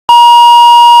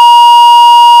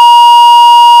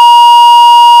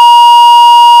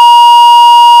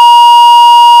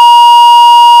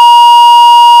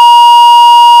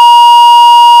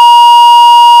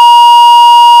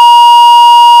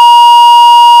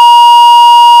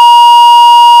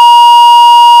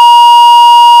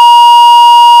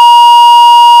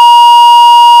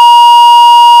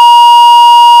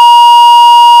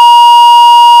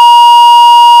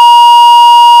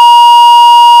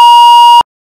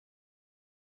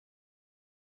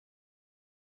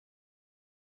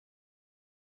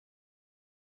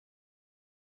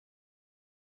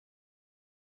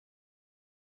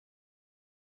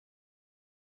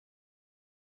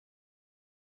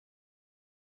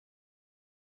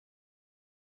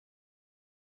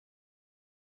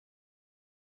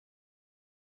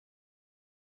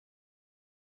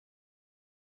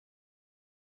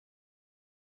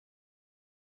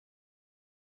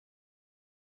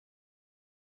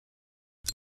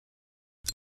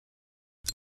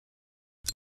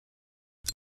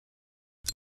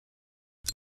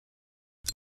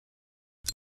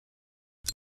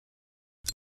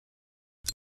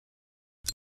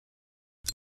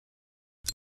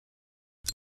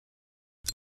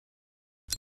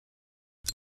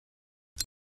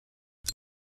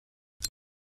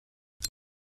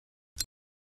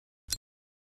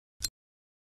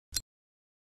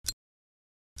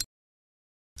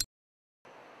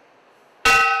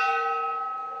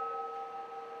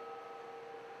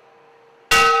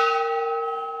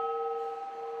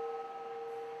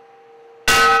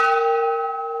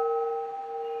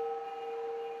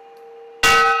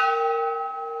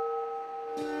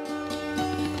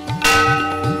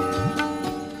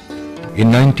In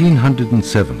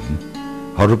 1907,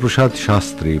 Hariprasad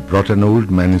Shastri brought an old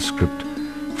manuscript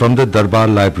from the Darbar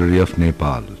Library of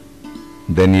Nepal.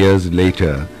 Then years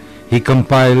later, he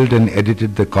compiled and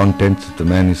edited the contents of the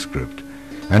manuscript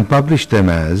and published them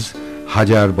as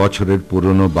Hajar Bochorer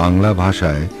Purono Bangla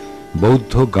Bhashaয়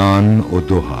Bauddha Gan o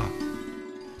Doha.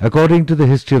 According to the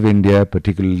history of India,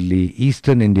 particularly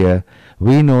Eastern India,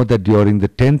 we know that during the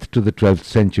 10th to the 12th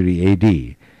century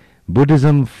AD,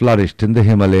 Buddhism flourished in the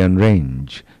Himalayan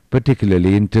range,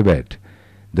 particularly in Tibet.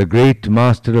 The great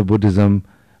master of Buddhism,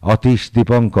 Atish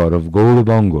Dipankar of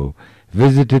Gaurabongo,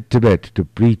 visited Tibet to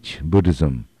preach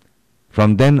Buddhism.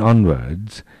 From then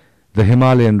onwards, the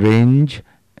Himalayan range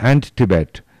and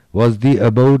Tibet was the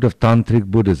abode of Tantric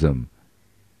Buddhism.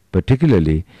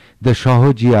 Particularly, the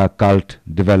Shahojiya cult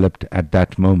developed at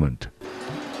that moment.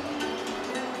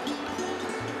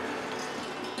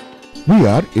 We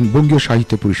are in Bungyo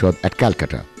Sahitya Parishad at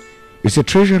Calcutta. It's a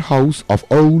treasure house of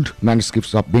old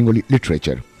manuscripts of Bengali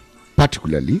literature,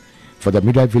 particularly for the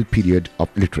medieval period of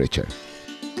literature.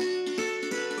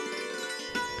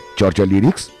 Georgia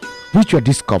lyrics, which were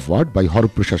discovered by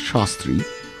Hariprasad Shastri,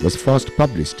 was first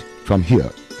published from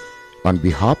here. On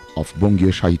behalf of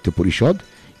Bungyo Sahitya Parishad,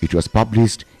 it was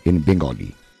published in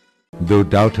Bengali. Though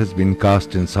doubt has been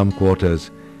cast in some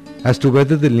quarters as to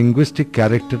whether the linguistic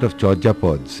character of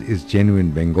Charyapads is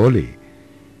genuine Bengali,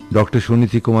 Dr.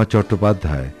 Suniti Kumar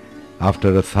Chattopadhyay,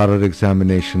 after a thorough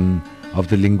examination of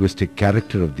the linguistic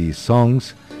character of these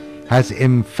songs, has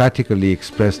emphatically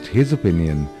expressed his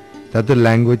opinion that the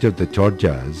language of the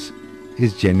Charyas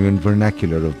is genuine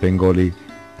vernacular of Bengali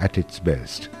at its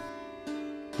best.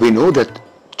 We know that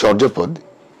Charyapad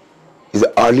is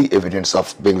the early evidence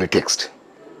of Bengali text.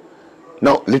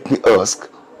 Now let me ask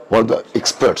what the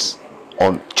experts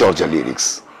on Charya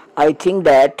lyrics. I think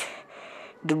that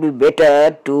it would be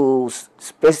better to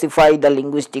specify the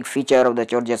linguistic feature of the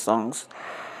Charya songs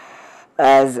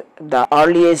as the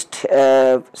earliest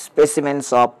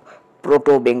specimens of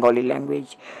Proto-Bengali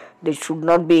language. They should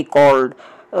not be called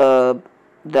the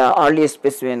earliest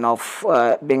specimen of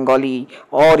Bengali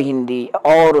or Hindi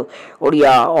or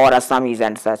Oriya or Assamese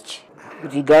and such.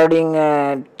 Regarding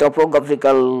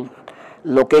topographical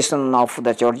location of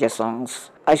the Charya songs,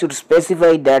 I should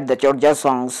specify that the Charya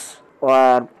songs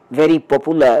were very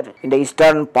popular in the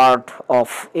eastern part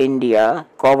of India,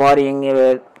 covering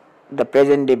the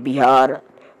present-day Bihar,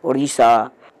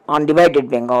 Orissa, undivided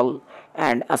Bengal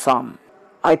and Assam.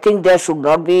 I think there should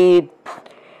not be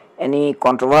any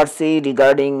controversy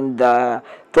regarding the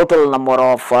total number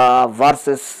of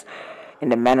verses in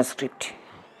the manuscript.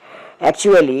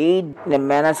 Actually, in the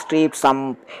manuscript,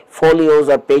 some folios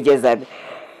or pages are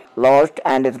lost,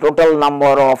 and the total number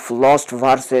of lost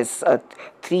verses are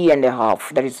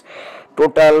 3.5. That is,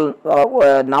 total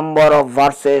number of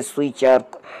verses which are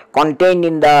contained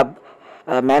in the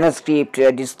manuscript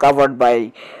discovered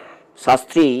by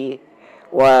Shastri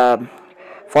were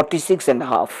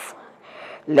 46.5.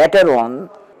 Later on,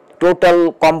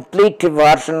 total complete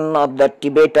version of the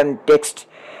Tibetan text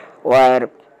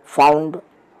were found,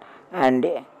 and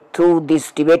through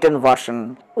this Tibetan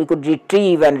version, we could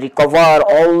retrieve and recover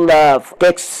all the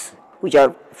texts which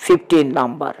are 50 in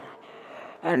number.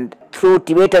 And through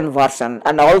Tibetan version,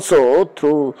 and also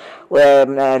through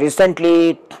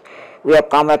recently we have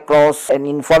come across an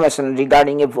information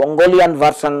regarding a Mongolian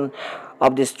version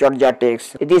of this Charya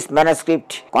text. This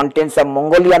manuscript contains a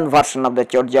Mongolian version of the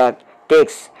Charya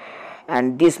text,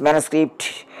 and this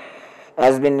manuscript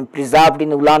has been preserved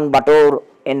in Ulaanbaatar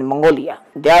in Mongolia.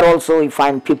 There also we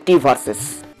find 50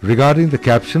 verses. Regarding the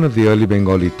caption of the early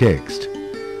Bengali text,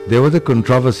 there was a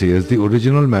controversy as the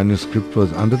original manuscript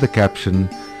was under the caption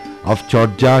of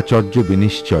Charya Charya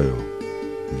Binishchayo,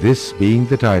 this being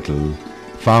the title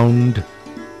found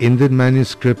in the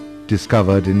manuscript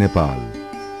discovered in Nepal.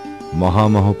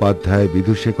 Mahamahopadhyay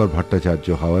Vidushekar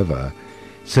Bhattacharya, however,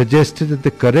 suggested that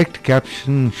the correct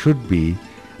caption should be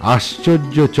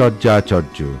Ashcharya Charya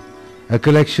Charya, a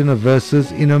collection of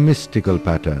verses in a mystical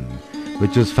pattern,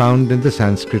 which was found in the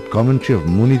Sanskrit commentary of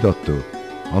Muni Datta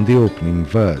on the opening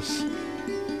verse.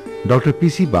 Dr.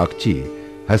 P.C.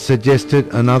 Bagchi has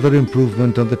suggested another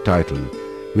improvement on the title,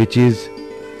 which is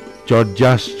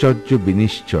Charyascharya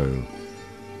Binishchayo.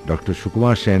 Dr.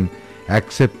 Sukumar Sen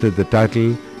accepted the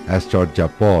title as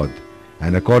Charyapad,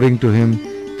 and according to him,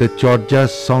 the Charya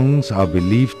songs are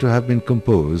believed to have been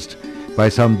composed by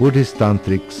some Buddhist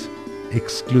tantrics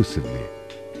exclusively.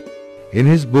 In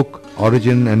his book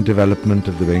Origin and Development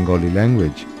of the Bengali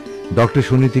Language, Dr.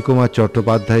 Suniti Kumar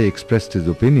Chattopadhyay expressed his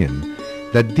opinion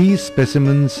that these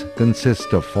specimens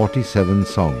consist of 47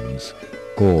 songs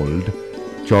called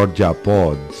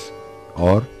Charyapads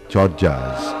or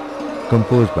Charyas.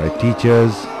 composed by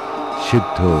teachers,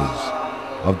 Siddhos,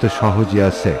 of the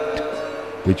Sahajiya sect,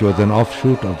 which was an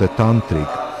offshoot of the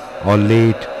Tantric or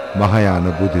late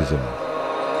Mahayana Buddhism.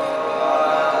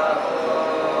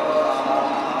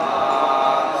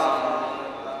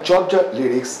 Chaurya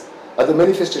lyrics are the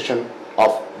manifestation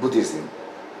of Buddhism.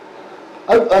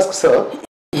 I would ask, sir,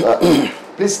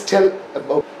 please tell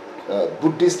about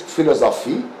Buddhist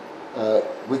philosophy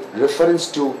with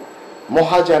reference to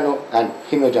Mahajano and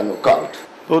Hinojano cult.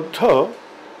 Buddha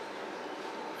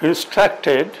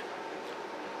instructed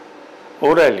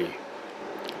orally.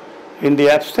 In the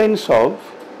absence of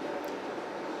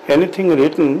anything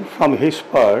written from his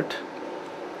part,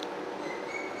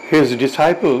 his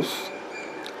disciples,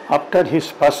 after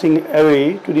his passing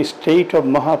away to the state of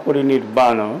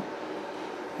Mahaparinirbana,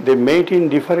 they met in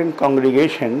different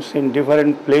congregations in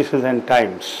different places and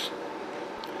times,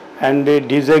 and they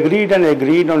disagreed and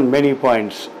agreed on many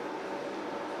points.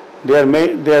 Their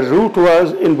root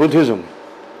was in Buddhism.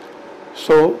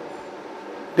 So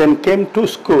then came two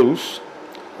schools,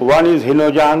 one is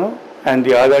Hinojano and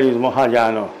the other is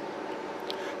Mahajano.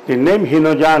 The name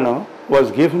Hinojano was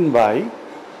given by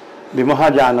the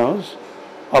Mahajanos,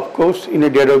 of course in a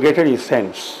derogatory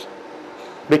sense,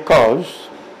 because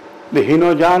the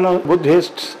Hinojano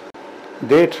Buddhists,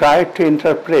 they tried to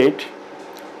interpret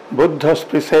Buddha's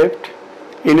precept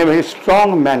in a very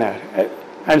strong manner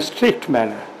and strict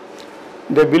manner.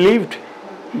 They believed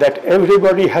that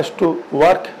everybody has to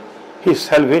work his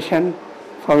salvation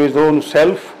from his own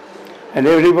self, and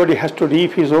everybody has to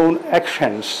reap his own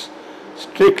actions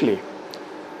strictly.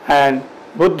 And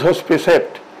Buddha's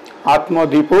precept, Atma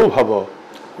Dipo Bhava,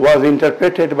 was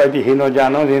interpreted by the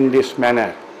Hinojanos in this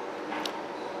manner.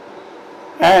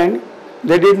 And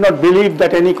they did not believe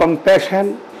that any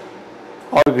compassion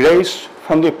or grace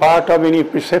from the part of any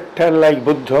preceptor like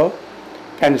Buddha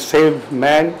can save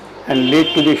man and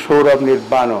lead to the shore of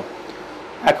Nibbana.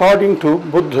 According to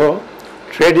Buddha,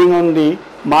 treading on the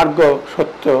Marga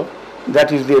Satya,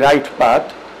 that is the right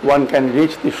path, one can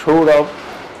reach the shore of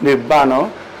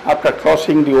Nibbana after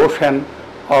crossing the ocean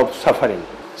of suffering.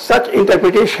 Such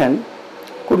interpretation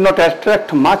could not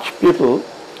attract much people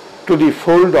to the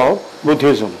fold of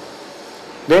Buddhism.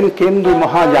 Then came the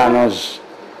Mahajanas,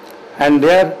 and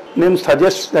their name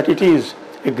suggests that it is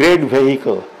a great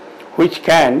vehicle which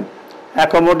can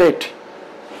accommodate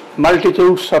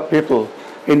multitudes of people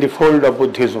in the fold of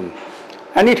Buddhism.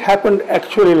 And it happened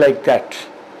actually like that.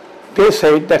 They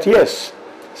said that yes,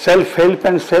 self-help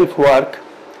and self-work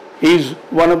is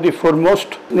one of the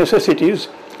foremost necessities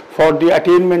for the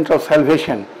attainment of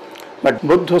salvation. But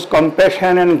Buddha's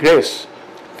compassion and grace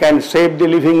can save the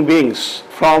living beings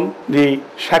from the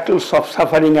shackles of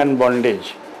suffering and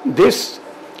bondage. This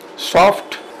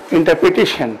soft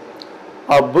interpretation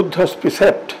of Buddha's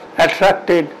precept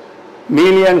attracted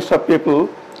millions of people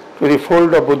to the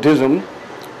fold of Buddhism,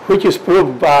 which is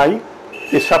proved by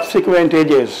the subsequent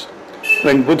ages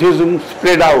when Buddhism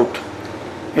spread out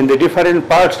in the different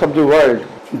parts of the world.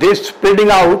 This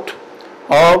spreading out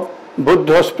of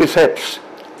Buddha's precepts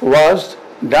was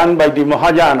done by the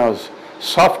Mahajanas,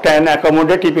 soft and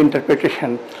accommodative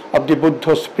interpretation of the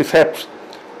Buddha's precepts,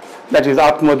 that is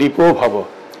Atmadipo Bhava.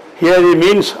 Here it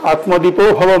means,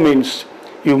 Atmadipo Bhava means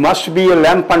you must be a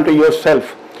lamp unto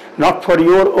yourself, not for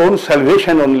your own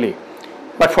salvation only,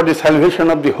 but for the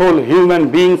salvation of the whole human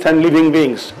beings and living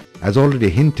beings. As already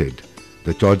hinted,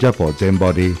 the Charyapads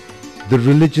embody the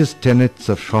religious tenets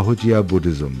of Sahajiya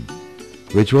Buddhism,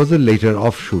 which was a later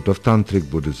offshoot of Tantric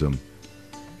Buddhism.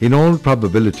 In all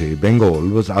probability, Bengal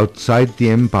was outside the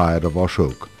empire of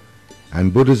Ashoka,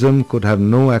 and Buddhism could have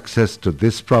no access to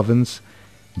this province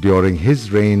during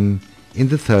his reign in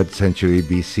the 3rd century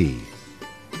BC.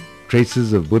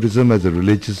 Traces of Buddhism as a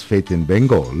religious faith in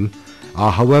Bengal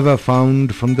are however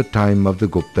found from the time of the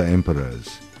Gupta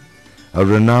emperors. A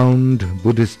renowned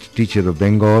Buddhist teacher of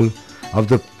Bengal of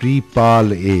the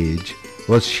pre-Pal age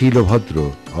was Shilabhadra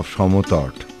of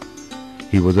Samotat.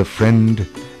 He was a friend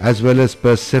as well as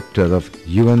preceptor of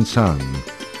Yuan-san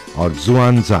or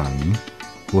Zuan-zang,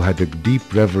 who had a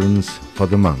deep reverence for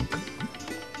the monk.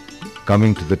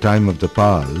 Coming to the time of the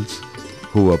Pals,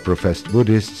 who were professed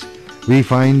Buddhists, we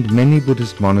find many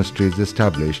Buddhist monasteries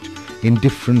established in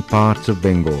different parts of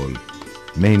Bengal,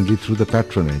 mainly through the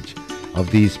patronage of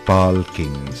these Pal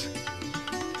kings.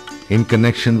 In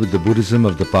connection with the Buddhism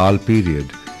of the Pal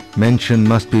period, mention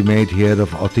must be made here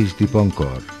of Atish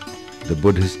Dipankar, the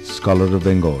Buddhist scholar of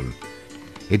Bengal.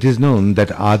 It is known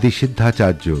that Adi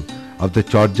Siddhacharya of the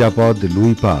Charyapad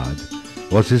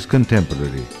Luipad was his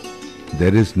contemporary.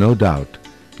 There is no doubt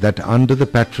that under the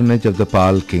patronage of the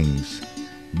Pal kings,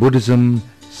 Buddhism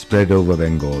spread over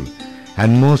Bengal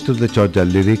and most of the Chorja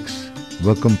lyrics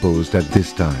were composed at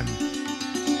this time.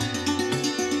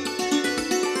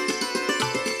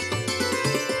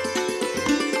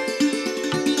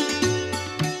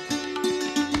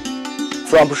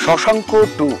 From Shashanko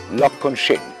to Lakhon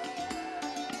Sen,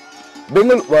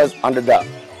 Bengal was under the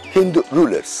Hindu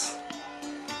rulers.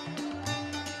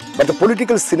 But the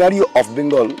political scenario of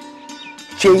Bengal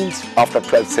changed after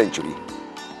 12th century.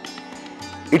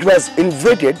 It was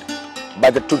invaded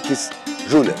by the Turkish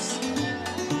rulers.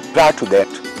 Prior to that,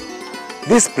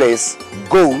 this place,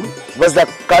 Gaur, was the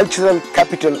cultural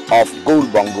capital of Gaur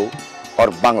Bongo or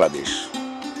Bangladesh.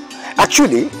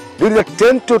 Actually, during the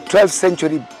 10th to 12th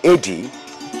century AD,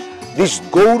 this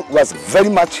Gaur was very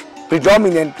much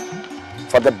predominant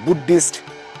for the Buddhist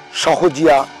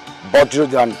Sahojiya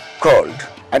Vajrayan cult,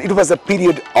 and it was a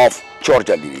period of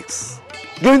Chorja lyrics.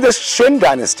 During the Sen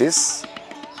dynasties,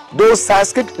 though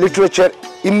Sanskrit literature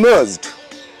emerged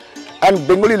and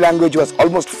Bengali language was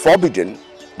almost forbidden,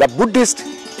 the Buddhist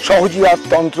Sahojiya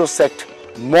Tantra sect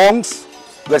monks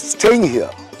were staying here.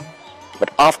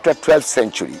 But after 12th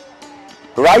century,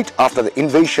 right after the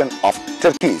invasion of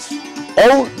Turkeys,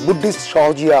 all Buddhist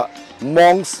Sahojiya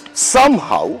monks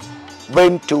somehow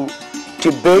went to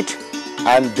Tibet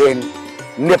and then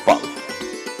Nepal.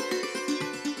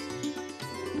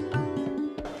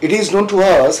 It is known to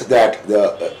us that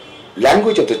the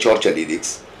language of the Chorja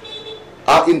lyrics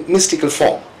are in mystical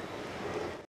form.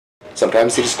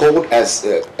 Sometimes it is called as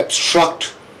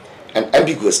abstract and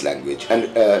ambiguous language, and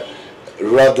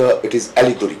rather it is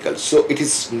allegorical. So it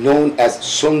is known as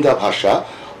Sondha Bhasha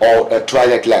or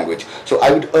twilight language. So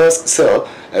I would ask Sir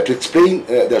to explain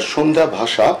the Sondha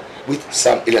Bhasha with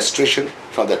some illustration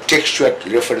from the textual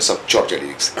reference of Chorja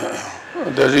lyrics.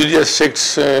 The religious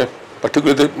sects,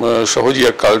 particularly the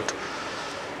Sahojiya cult,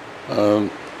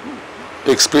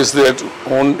 express their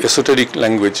own esoteric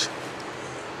language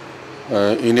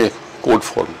in a code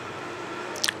form,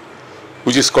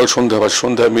 which is called Sondha Bhasha.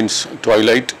 Sondha means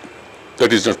twilight,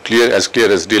 that is not clear as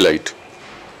daylight.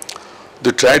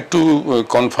 They tried to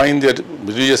confine their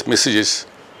religious messages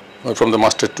from the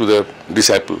master to the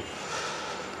disciple,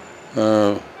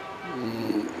 from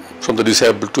the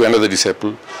disciple to another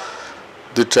disciple.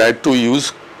 They tried to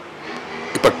use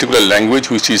a particular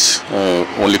language which is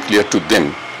only clear to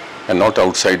them and not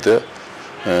outside the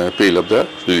pale of the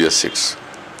religious sects.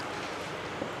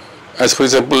 As for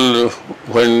example,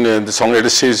 when the songwriter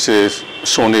says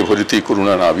Sone Bhariti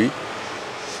Kuruna Navi,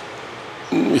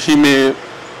 he may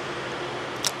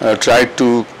try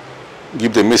to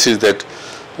give the message that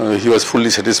he was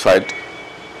fully satisfied,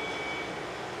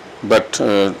 but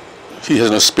he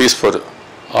has no space for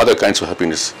other kinds of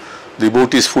happiness. The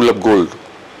boat is full of gold.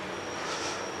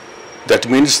 That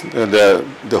means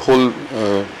the whole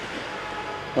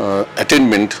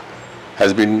attainment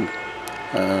has been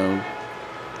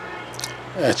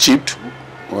achieved,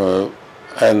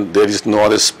 and there is no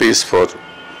other space for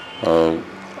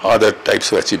other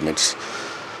types of achievements.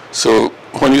 So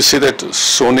when you say that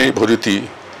Sone Bhariti,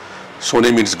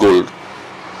 Sone means gold,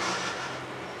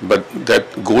 but that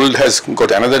gold has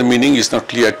got another meaning is not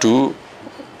clear to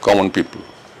common people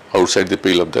outside the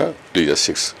pale of the religious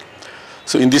sects.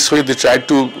 So in this way they tried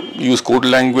to use code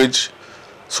language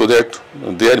so that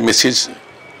their message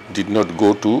did not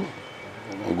go to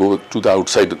the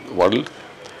outside world,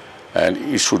 and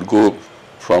it should go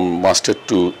from master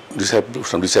to disciple,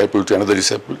 from disciple to another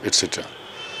disciple, etc.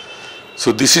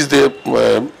 So this is the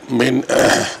main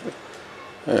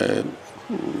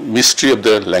mystery of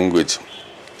the language.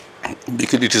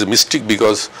 Because it is mystic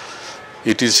because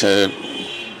it is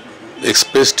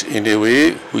expressed in a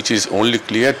way which is only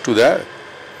clear to the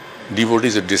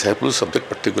devotees and disciples of that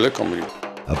particular community.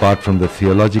 Apart from the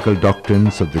theological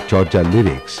doctrines of the Chorja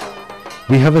lyrics,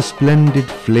 we have a splendid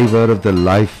flavor of the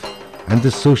life and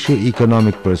the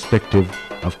socio-economic perspective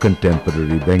of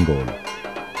contemporary Bengal,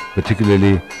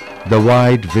 particularly the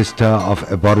wide vista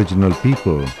of aboriginal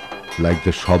people like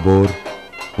the Shobor,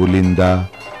 Pulinda,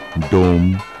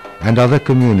 Dome and other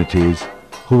communities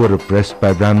who were oppressed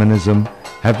by Brahmanism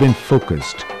have been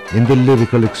focused in the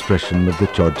lyrical expression of the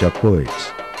Chorja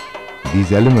poets.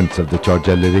 These elements of the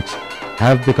Chorja lyrics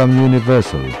have become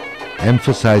universal,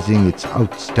 emphasizing its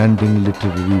outstanding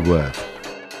literary worth.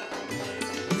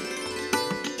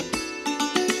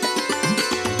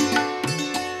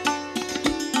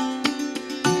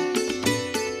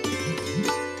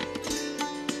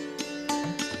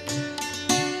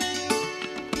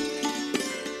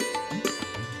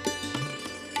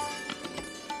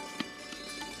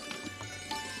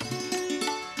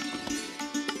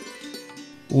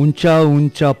 ऊंचा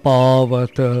ऊंचा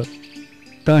पावत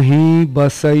तहीं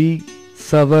बसई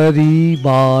सवरी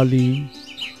बाली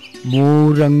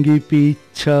मोरंगी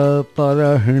पीछा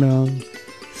परहण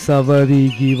सवरी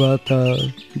गिवत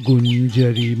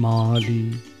गुंजरी माली।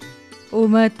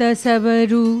 उमत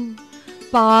सबरू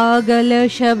पागल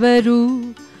शबरू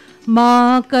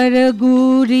माँ कर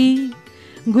गूरी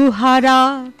गुहारा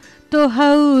तो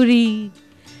हौरी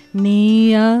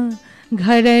निया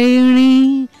घरैणी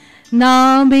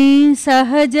नामे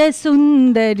सहज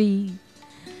सुंदरी।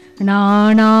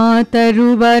 नाना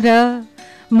तरुबर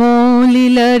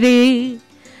मोलिलरे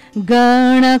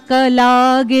गणक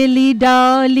लागेली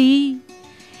डाली।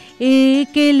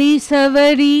 एकेली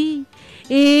सवरी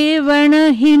एवण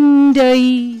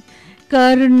हिंडई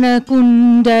कर्ण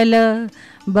कुंडल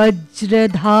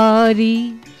वज्रधारी।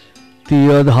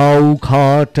 तियधाऊ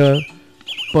खाट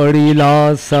पड़िला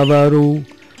सवरो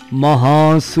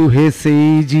महासुहे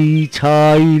सेजी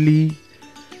छाइली।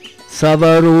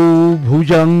 सवरो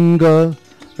भुजंग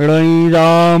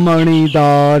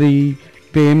रमणीदारी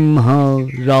पिम्ह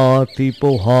राति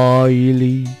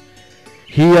पोहाइली।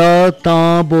 हिया ता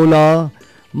बोला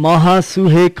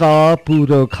महासुहे कापुर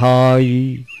खाई।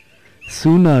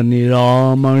 सुन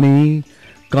निरामणी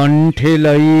कंठे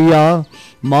लैया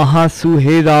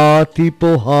महासुहे राति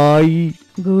पोहाई।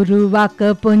 गुरुवाक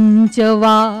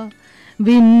पुंचवा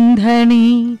विंधनी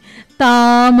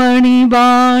तामणी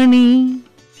बाणी।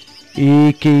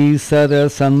 एके सर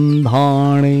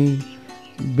संधाणे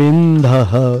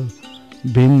बिंदह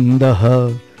बिंदह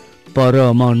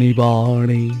परमणि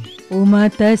बाणी।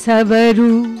 उमत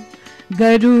सबरू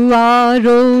गरुआ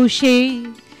रोषे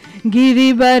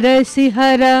गिरिवर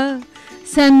सिहर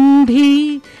संधि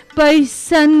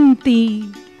पैसंती।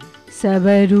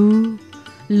 सबरू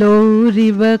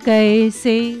लोरिव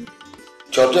कैसे।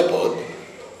 Charyapada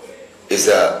is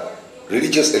a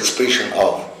religious expression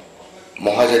of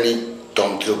Mahajani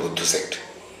Tantra Buddha sect,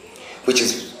 which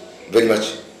is very much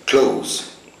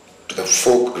close to the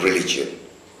folk religion.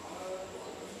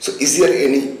 So is there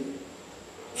any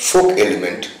folk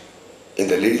element in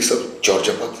the lyrics of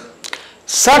Charyapada?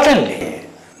 Certainly,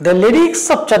 the lyrics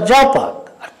of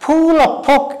Charyapada are full of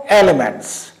folk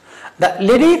elements. The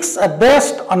lyrics are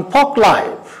based on folk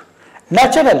life.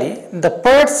 Naturally, the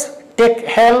poets take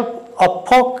help of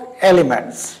folk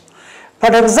elements.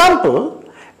 For example,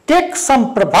 take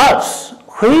some proverbs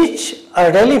which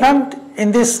are relevant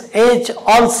in this age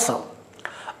also.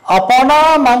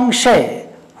 Apana mangshe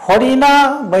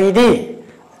horina vaidhi,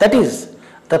 that is,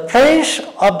 the flesh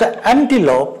of the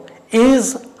antelope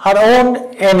is her own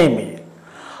enemy.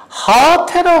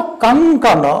 Hathero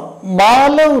kankana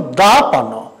malau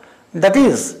dapano, that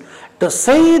is, to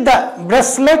see the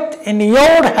bracelet in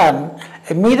your hand,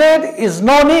 a mirror is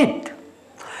no need.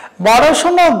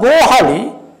 Barashana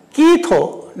gohali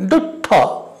kitho dutta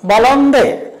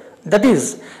balande, that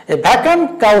is, a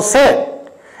vacant cow shed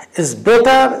is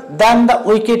better than the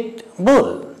wicked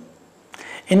bull.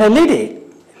 In a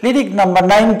lyric number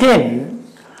 19,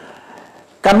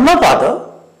 Charyapada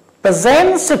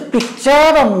presents a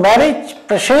picture of marriage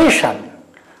procession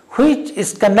which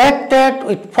is connected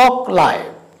with folk life.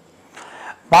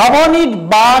 Bhavanit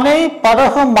bane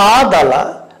paraha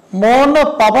madala mona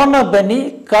pavana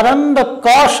beni karanda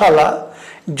kaushala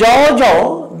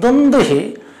jojo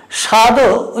dunduhi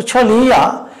shado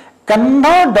uchaliya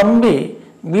kandha dambi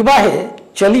vivahe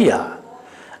chaliya.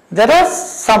 There are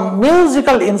some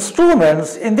musical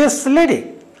instruments in this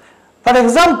lyric. For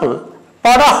example,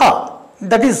 paraha,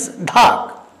 that is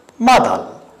dhak, madal;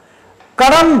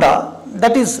 karanda,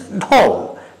 that is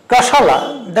dhol;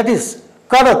 kashala, that is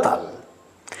karatal.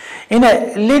 In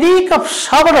a lyric of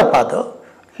Charyapada,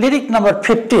 lyric number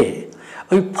 50,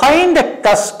 we find a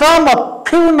custom of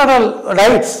funeral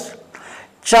rites.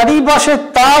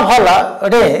 Charibashe tavala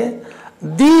re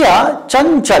diya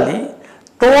chanchali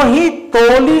tohi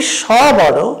toli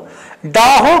shabaro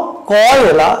daho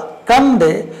koela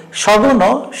kande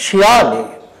shaguno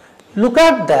shiali. Look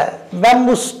at the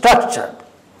bamboo structure.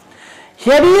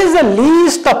 Here is a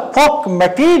list of folk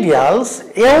materials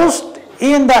used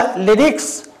in the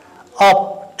lyrics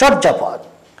of Charyapada.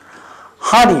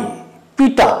 Hari,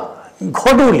 pita,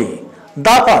 ghoduli,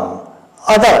 dapan,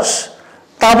 adarsh,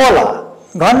 tabola,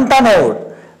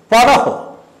 ghantaneur,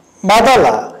 paraho,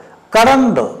 madala,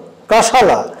 karando,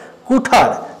 kashala,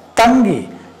 kuthar, tangi,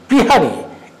 pihari,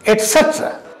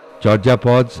 etc.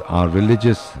 Charyapads are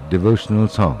religious devotional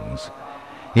songs.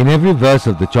 In every verse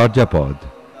of the Charyapad,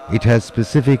 it has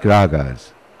specific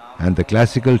ragas, and the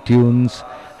classical tunes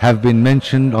have been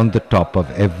mentioned on the top of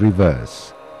every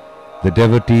verse. The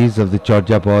devotees of the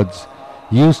Charyapads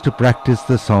used to practice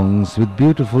the songs with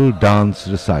beautiful dance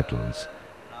recitals.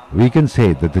 We can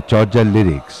say that the Charya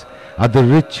lyrics are the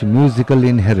rich musical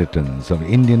inheritance of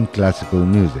Indian classical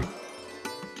music.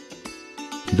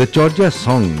 The Chorja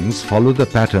songs follow the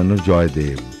pattern of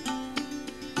Joydev.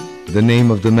 The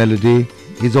name of the melody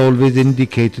is always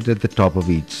indicated at the top of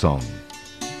each song.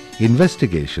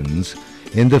 Investigations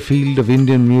in the field of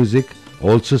Indian music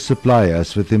also supply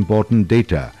us with important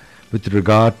data with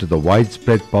regard to the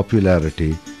widespread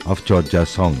popularity of Chorja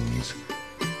songs.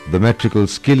 The metrical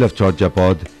skill of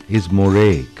Charyapada is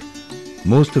Moraic.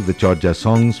 Most of the Chorja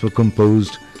songs were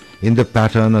composed in the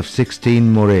pattern of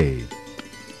 16 Morai.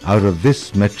 Out of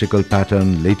this metrical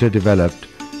pattern later developed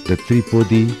the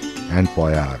Tripodi and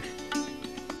Poyar.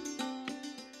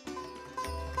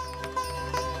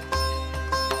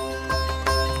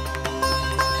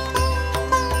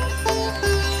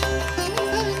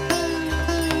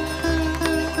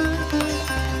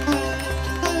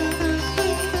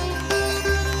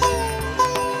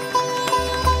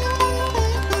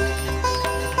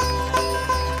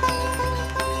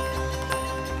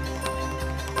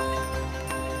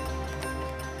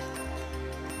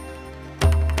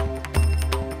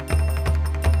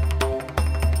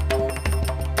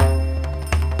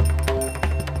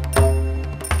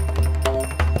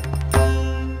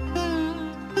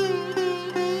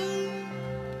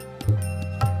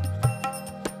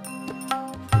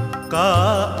 का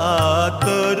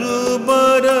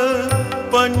आतरुबर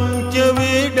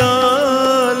पंचविडाल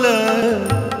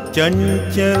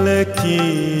चंचल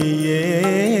किए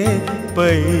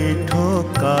पैठो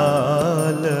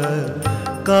काल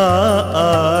का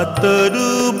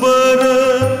आतरुबर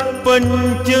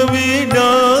पंचविडाल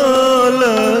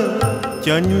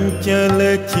चंचल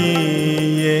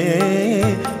किए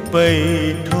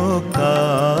पैठो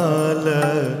काल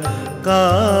का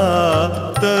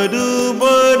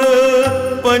तरुबर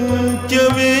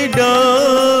पंचविडाल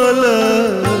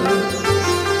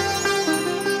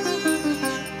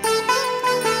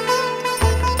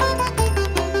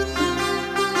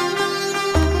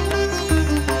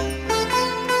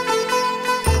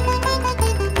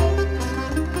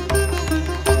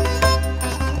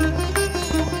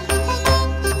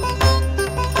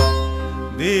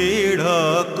दृढ़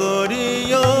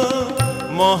करिय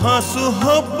महासुह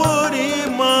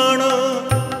परिमाण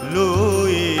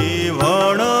लुई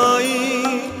भणाई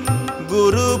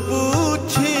गुरु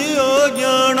पूछी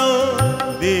अज्ञान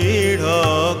दृढ़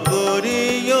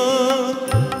करिय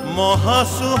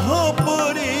महासुह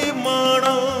परिमाण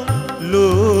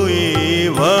लुई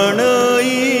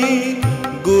भणाई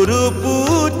गुरु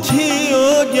पूछी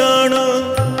अज्ञान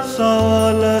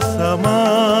सवाल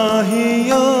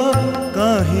समाहिय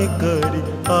काहे करी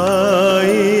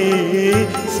आई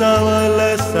सवाल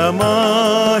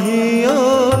समाहियो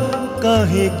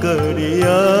काहे करी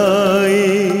आई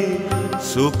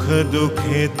सुख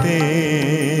दुखेते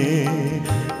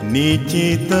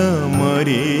निचित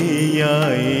मरी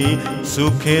आई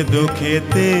सुखे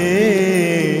दुखेते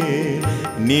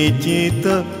निचित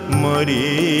मरी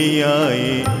आई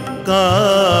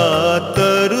कातरुबर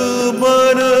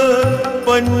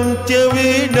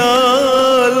पंचविडाल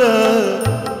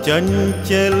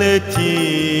चंचल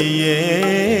चिए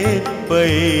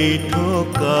पैठो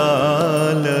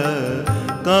काल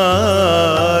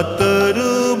कातरुबर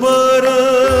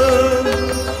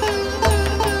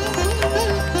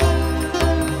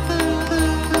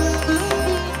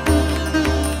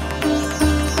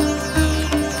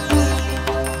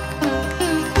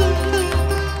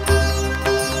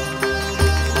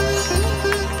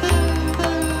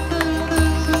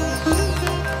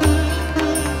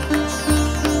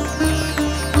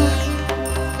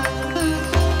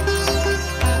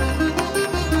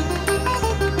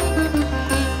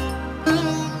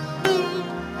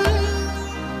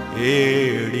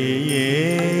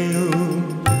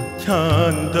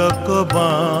छांदक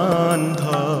बांध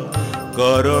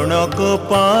करणक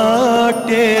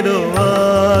पाटेर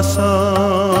आस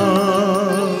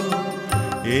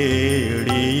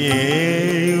एड़िए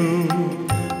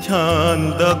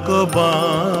छांदक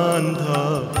बांध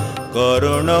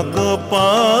करणक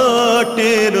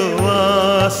पाटेर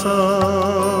आस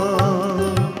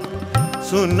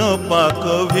सुन पाक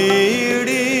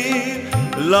भीड़ी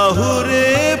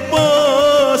लाहुरे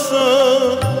पास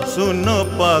सुन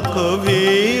पाक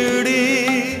भीड़ी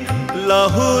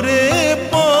लाहुरे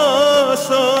पास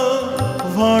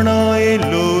भणाए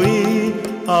लुई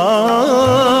आ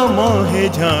मोहे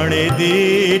जाने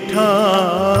दीठा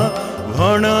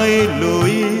भणाए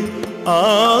लुई आ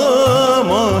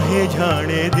मोहे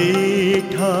जाने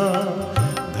दीठा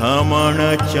धमण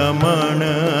चमण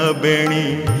बेणी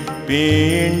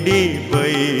पिंडी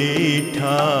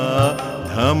बैठा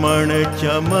हमण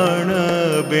चमण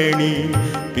बेणी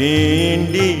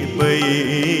पिंडी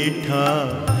बैठा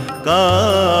का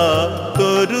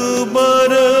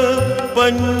करुबर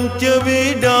पंच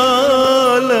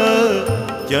विडाल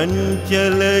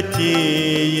चंचल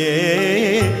चिये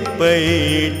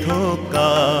पैठो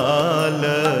काल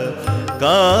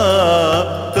का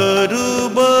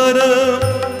करुबर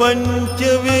पंच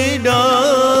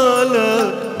विडाल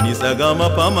निस गम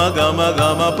पम गम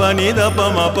गम पनि द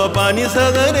पम प पनि स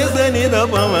ग रे स नि द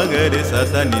पम ग रे स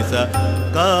स नि स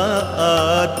का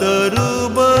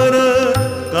तरुबर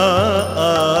का